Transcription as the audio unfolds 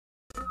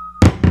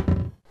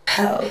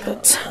Pelpa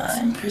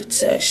time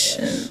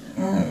protection.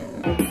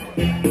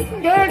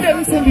 Girl,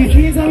 them send me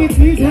jeans and with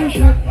sweet and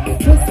shot.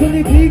 Just for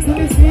the pigs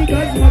and the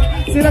sneakers watch.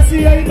 Still I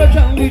see I even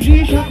jam with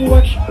G-Shock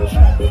watch.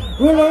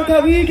 Roll out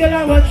a week and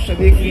I watch. I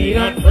be clean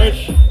and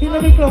fresh. You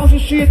know me clothes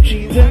with straight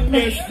jeans and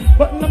mesh.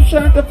 Button up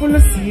shirt up full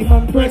of seam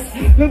and press.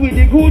 Me with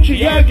the Gucci,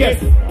 yeah,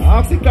 guess.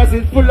 Oxy cause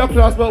it's full of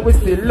class but we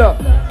still love.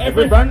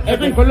 Every brand,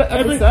 every color,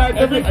 every side,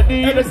 every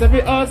Adidas,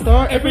 every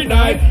all-star, every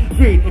night.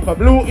 Green, if a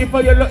blue, if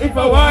a yellow, if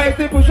a white.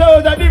 If we show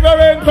a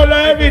different color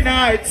every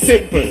night.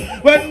 Simple.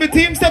 When my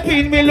team step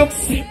in, me look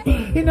simple.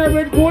 In a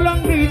red, gold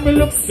and green, me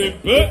look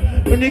simple.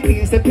 When the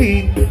clean step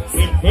in,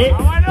 simple.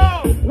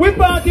 We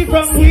party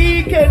from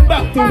weekend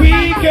back to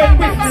weekend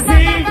with the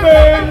real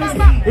friends.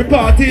 We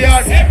party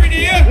out every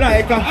day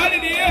like a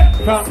holiday.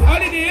 From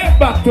holiday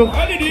back to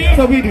holiday.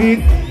 So we do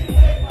it.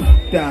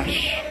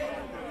 Dash.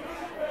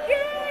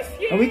 Yes,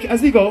 yes. And we,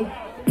 as we go.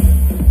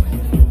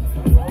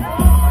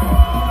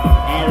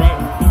 Alright.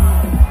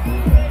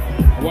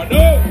 What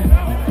up?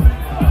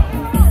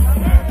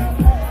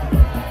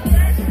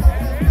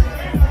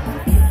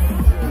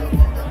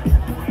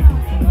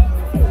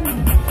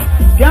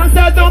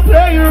 Gangsters don't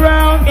play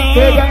around,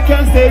 pagan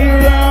can stay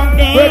around.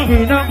 When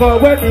we not go,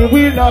 when we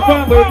will not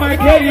come, we might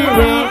get you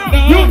around.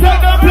 You take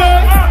the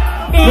place,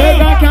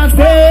 pagan can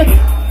stay.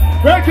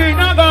 When we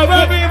not go,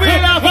 when we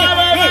will not come,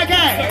 we might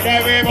get. Then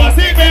we must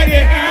see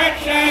baby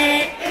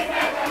handshake,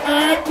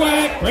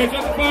 earthquake,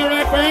 precious for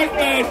a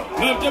birthday.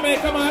 Love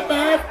Jamaica, my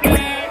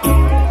birthday.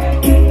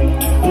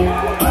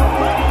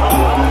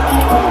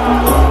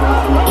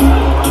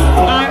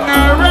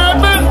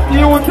 Honorable,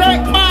 you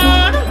take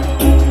man.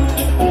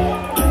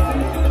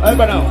 Hey,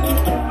 but now.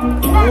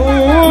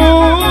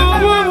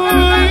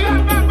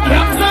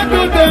 Can't do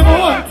them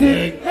one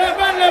thing.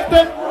 Never left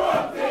them.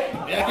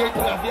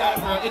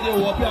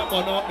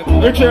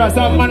 Richard has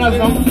some manners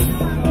now.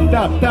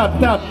 Tap, tap,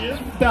 tap,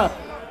 tap,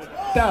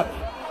 tap.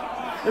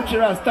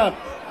 Richard has tap,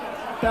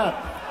 tap.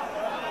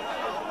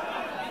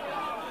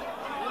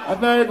 A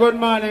very good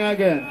morning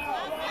again.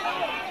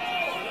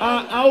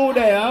 How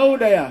there? How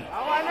there?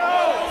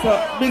 So,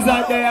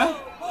 Vincent there?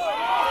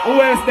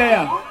 Who else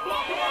there?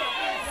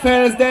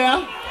 Fellas there?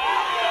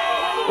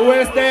 Who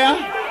else there?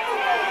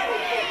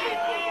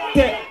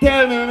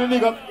 Tell me, let me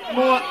go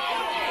more.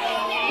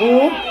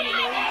 Who?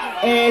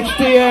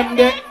 HTM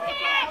there?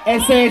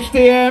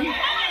 SHTM?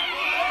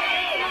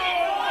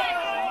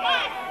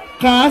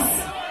 Class?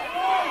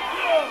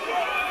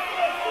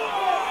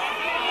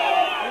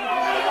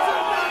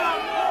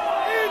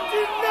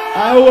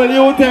 I will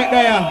Utech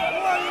there.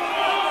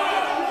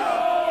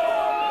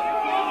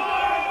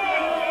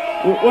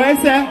 What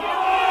is that?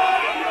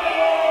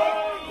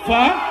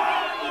 Fuck?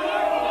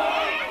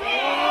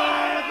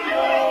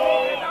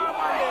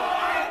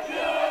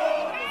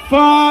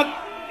 Fuck!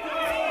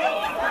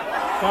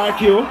 Fuck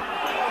you.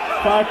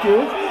 Fuck you.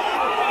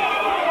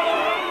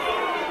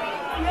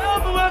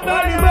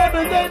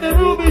 The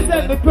rubies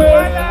and the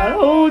pearl, I'll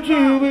hold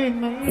you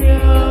in my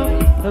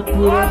arms and put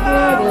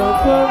another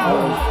upon my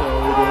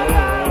shoulder.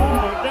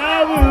 And I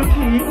will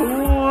keep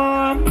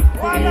warm,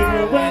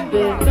 even when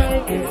the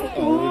night is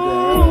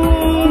cold.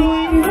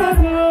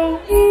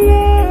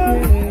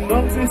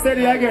 Come to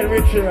steady again,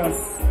 Richard.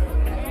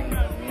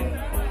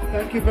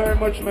 Thank you very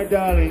much, my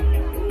darling.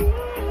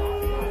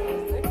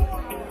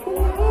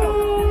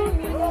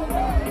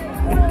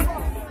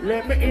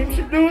 Let me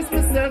introduce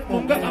myself,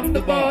 Munga, I'm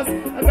the boss.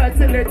 I got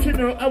to let you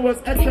know I was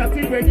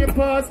attracted when you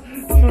pass.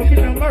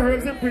 Smoking on my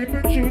herbs and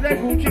prepping through like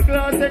Gucci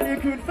glass. And you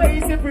could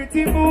face your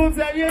pretty moves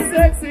and your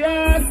sexy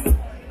ass.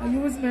 You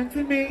was meant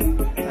for me,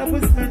 I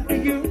was meant for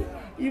you.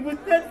 You were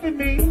meant for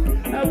me,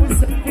 I was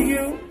sent for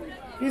you.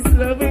 This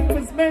loving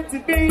was meant to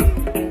be.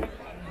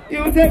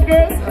 You take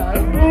girls,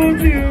 I'll hold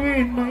you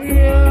in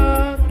my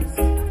arms.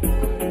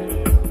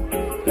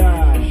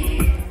 Dash.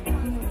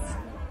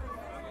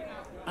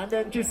 And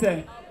then she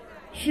said,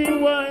 she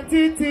wants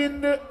it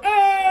in the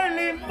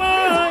early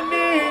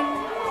morning.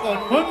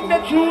 On the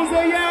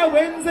Tuesday, yeah,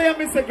 Wednesday, I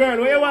miss a girl.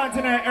 What you want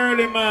in the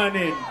early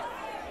morning?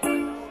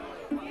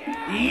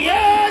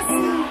 Yes!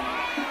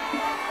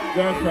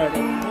 Girlfriend.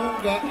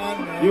 Munga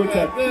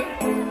Honorable.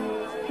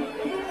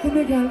 Come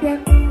again,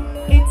 again.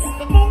 It's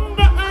the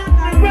Munga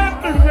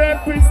Honorable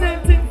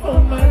representing for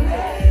my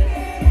lady.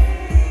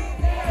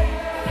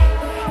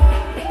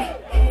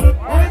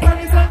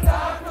 Everybody say,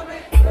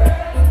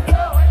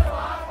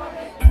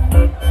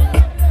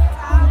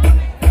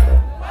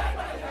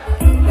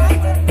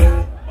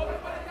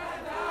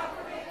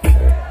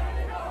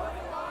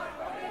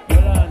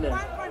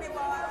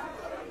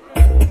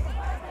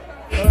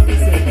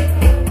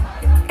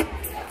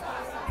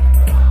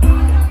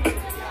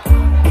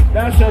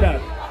 Dash it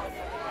up.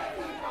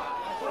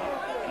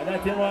 And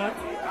that you want?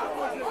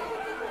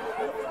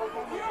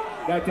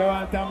 That you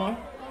want, Tama?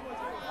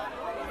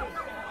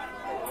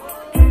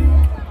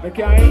 I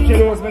can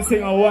introduce my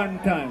singer one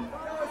time.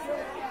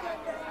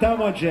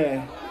 Tama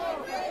J.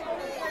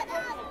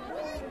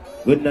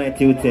 Good night,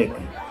 Utech.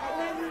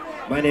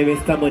 My name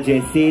is Tama J.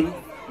 Scene.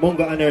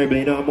 Munga Honorable,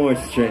 you know, more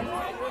strength.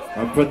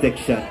 and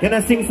protection. Can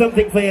I sing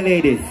something for you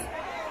ladies?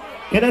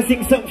 Can I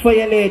sing something for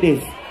you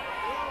ladies?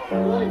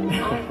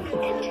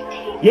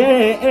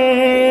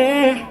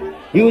 Yeah,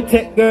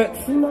 Utech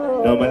girls.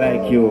 No, I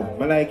like you.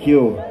 I like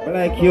you. I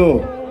like you.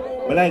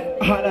 I like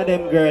all of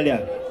them girls,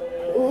 yeah.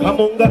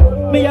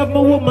 Munga, me have my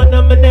woman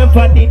and me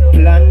never did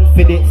plan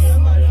for this.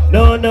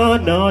 No, no,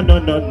 no, no,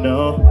 no,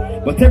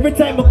 no. But every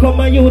time I come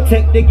and you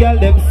take the girl,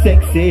 them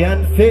sexy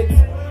and fit.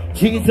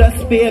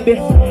 Jesus, baby,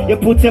 you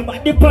put your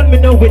body upon me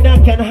now when I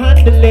can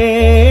handle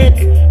it.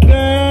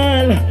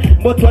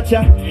 Girl, but watch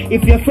ya,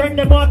 if your friend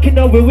them walking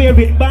out, we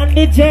wearing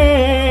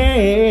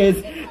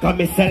bandages. Cause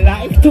me say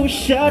life too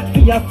short for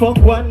you fuck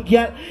one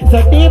girl.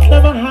 So deep in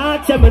my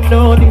heart, you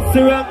know this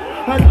wrong.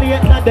 And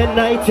late at the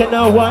night, you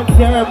know want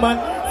your man.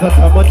 So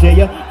so much of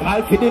you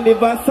call for the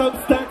liver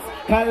substance.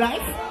 Cause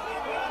life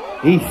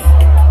is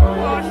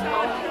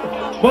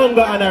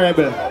Munga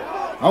Honorable.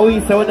 How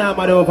we say we not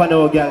mad over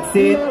no girl,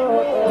 see?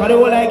 Cause the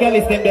whole like girl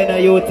is them then a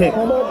Utech.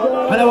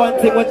 And the one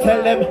thing we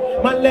tell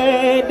them, my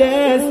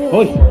ladies,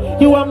 oh,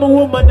 you are my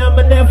woman and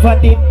I never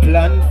did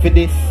plan for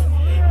this.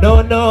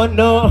 No, no,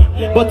 no.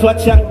 But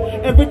watch out,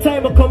 every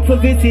time I come for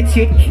visit,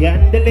 you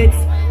handle it.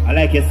 I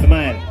like your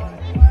smile.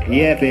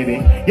 Yeah,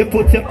 baby. You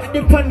put your body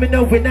upon me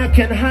now when I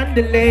can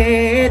handle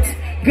it.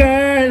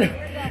 Girl,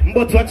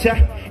 but watch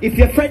out, if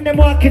your friend them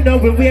walking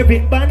out, we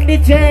wearing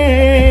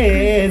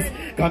bandages.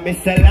 Cause me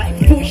say life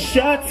too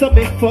short, so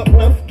me fuck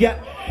enough girl.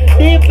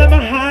 Deep in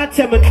my heart,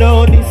 I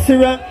know this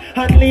wrong.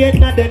 And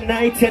late at the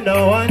night, you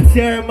know, once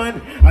your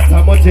man. As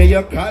how much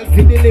you call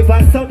to deliver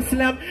some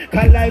slam.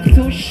 Cause life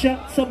too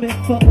short, so me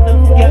fuck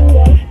enough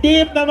girl.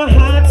 Deep in my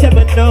heart,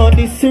 I know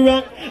this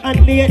wrong.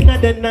 And late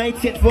at the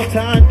night, it vote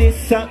on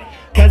this song.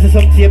 Can I say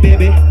something to you,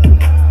 baby?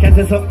 Can I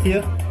say something to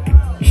you?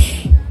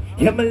 Shh,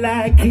 you me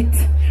like it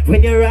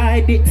when you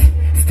ride it.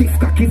 Stiff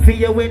cocky for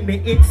you when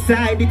me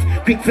inside it.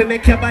 Quick to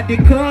make your body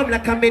come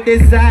like I me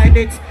design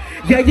it.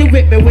 Yeah, you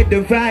with me with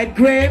the right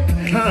grip.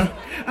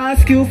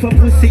 Ask you for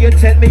pussy, you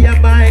tell me your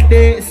mind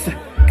is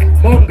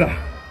Munga.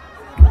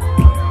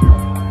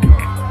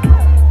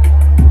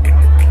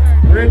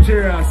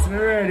 Richards, me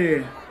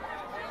ready.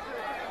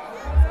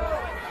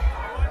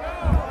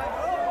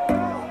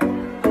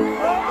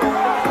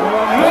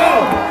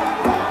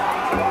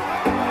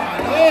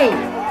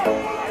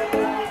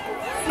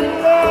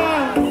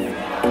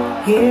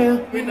 Yeah.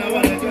 We know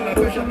what to do,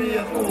 pressure me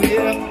up to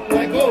here.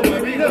 Like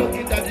over, we look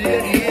at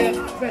the here.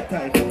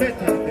 Better, give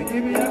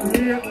me a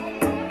real.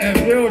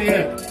 Every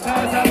year. Cause I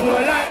go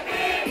like me.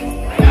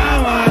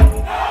 Nah, man.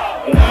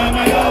 Nah,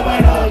 man, over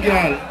no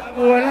girl.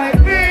 Go like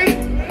me.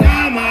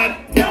 Nah, man.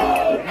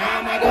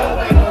 Nah, man,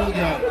 over no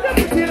girl.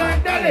 Pretty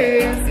like Dolly,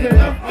 instead of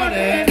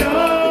money, no.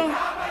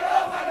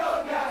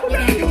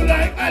 When you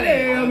like Ali,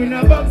 We no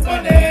box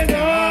money, no.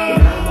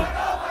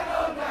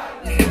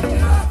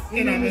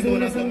 in a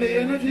zone of some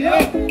energy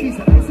up. He's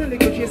a nice little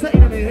chaser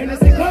in a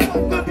Hennessy cup.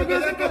 Couple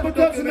girls and couple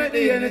talks to make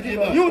the energy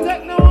up. You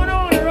take no one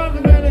on around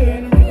the belly.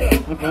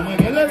 I'm from my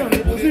girl around the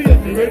pussy,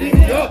 get me ready to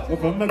go. I'm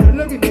from my girl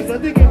looking this, I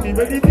think get me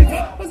ready to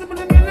go. What's up in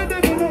the middle of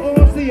the day, you know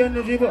what's the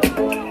energy, but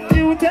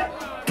you take,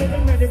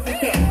 I'm ready to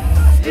go.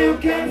 You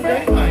can't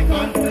break my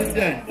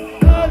confidence.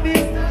 All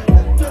this,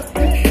 just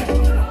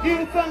pretend.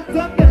 You fucked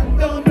up and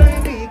don't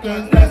blame me,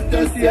 Cause that's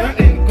just your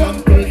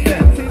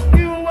incompetence. if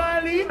you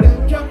want to leave,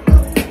 then jump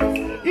up.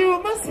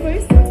 You must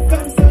face some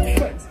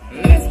consequence.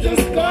 Let's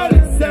just call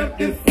it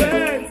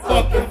self-defense.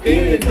 Fuck your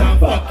feelings and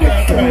fuck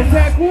your friends.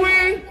 Like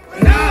we,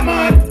 Nah,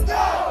 man. we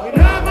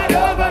not mad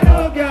over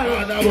no girl.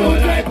 Other boy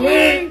like we. We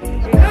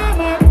not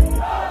mad.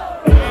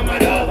 Nah,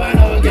 man, over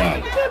no girl.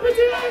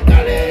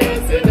 Daddy, you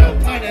sit up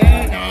on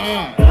it,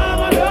 nah. Not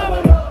mad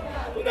over no.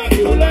 Not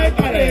you like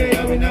Ali,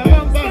 and we not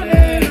bump on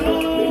it,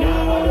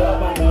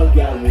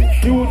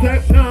 You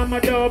take no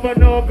mad over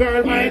no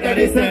girl. My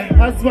daddy said,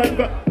 as one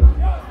go.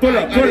 Pull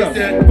up. Put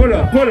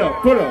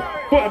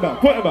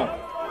him back.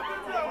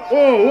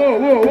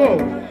 Whoa.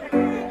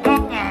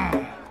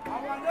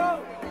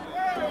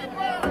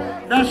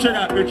 Dash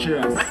that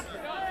Richards.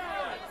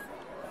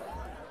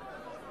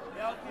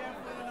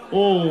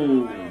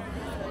 Oh.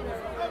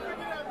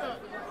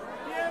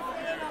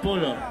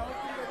 Pull up.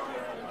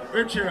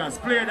 Richards,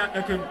 play that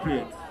the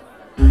template.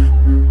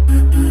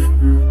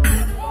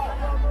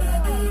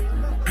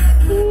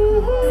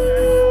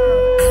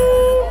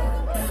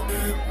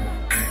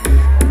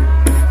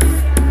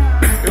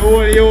 The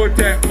whole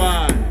Utech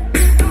man.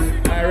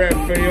 I rap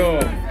for you.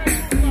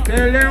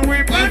 Tell them we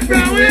That's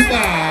why we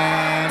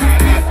born,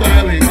 that's why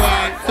we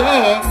want so.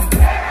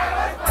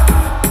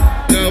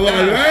 The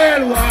whole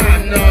world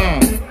want now.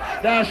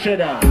 dash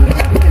it out.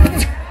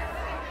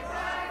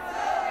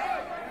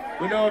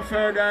 Without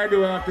further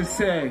ado, I have to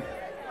say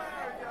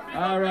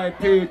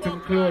R.I.P. to my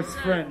close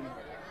friend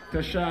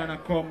Tashana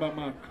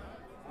Kombamak.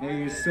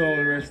 May his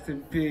soul rest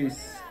in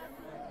peace.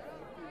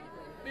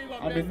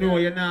 I know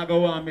you're not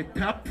going to want me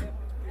tap,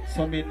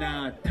 so me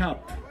not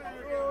tap.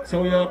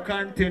 So you'll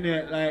continue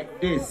it like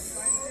this.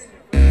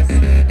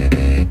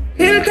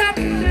 Hilltop.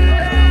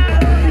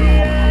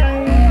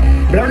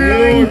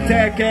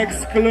 Utech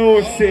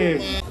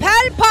exclusive.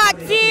 Pelpa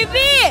TV.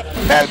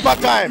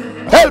 Pelpa time.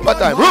 Pelpa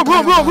time. Room.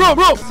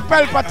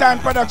 Pelpa time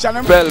production.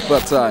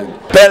 Pelpa time.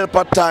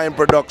 Pelpa time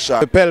production.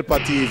 The Pelpa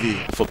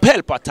TV. For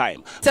Pelpa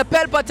time. It's a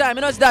Pelpa time,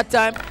 you know it's that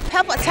time.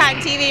 Pelpa time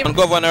TV. I'm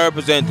governor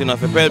representing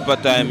of a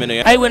Pelpa time, you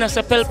know. I when I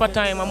say Pelpa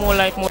time, I'm more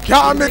like more.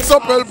 Can't mix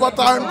up Pelpa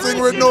time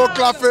thing with no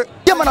coffee.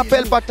 Yeah, man, a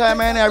Pelpa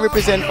time, and I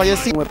represent for you.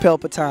 See, with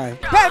Pelpa time.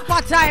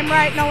 Pelpa time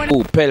right now.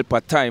 Oh,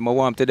 Pelpa time, I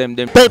want to them.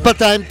 Pelpa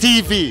time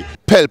TV.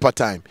 Pelpa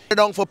time.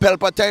 Down for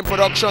Pelpa time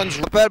productions.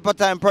 Pelpa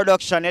time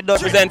production. It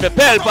does Represent for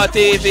Pelpa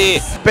TV.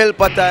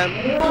 Pelpa time.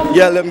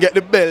 Yeah, let them get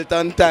the belt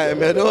on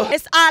time, you know.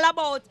 It's all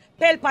about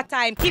Pelpa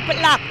time. Keep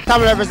it locked.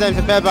 Come represent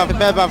for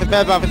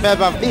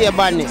Pelpa. Be a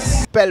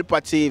badness. Pelpa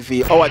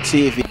TV, our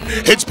TV.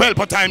 It's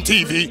Pelpa time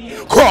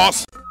TV.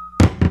 Cross.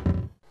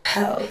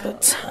 Pelpa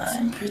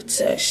time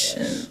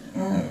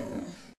protection.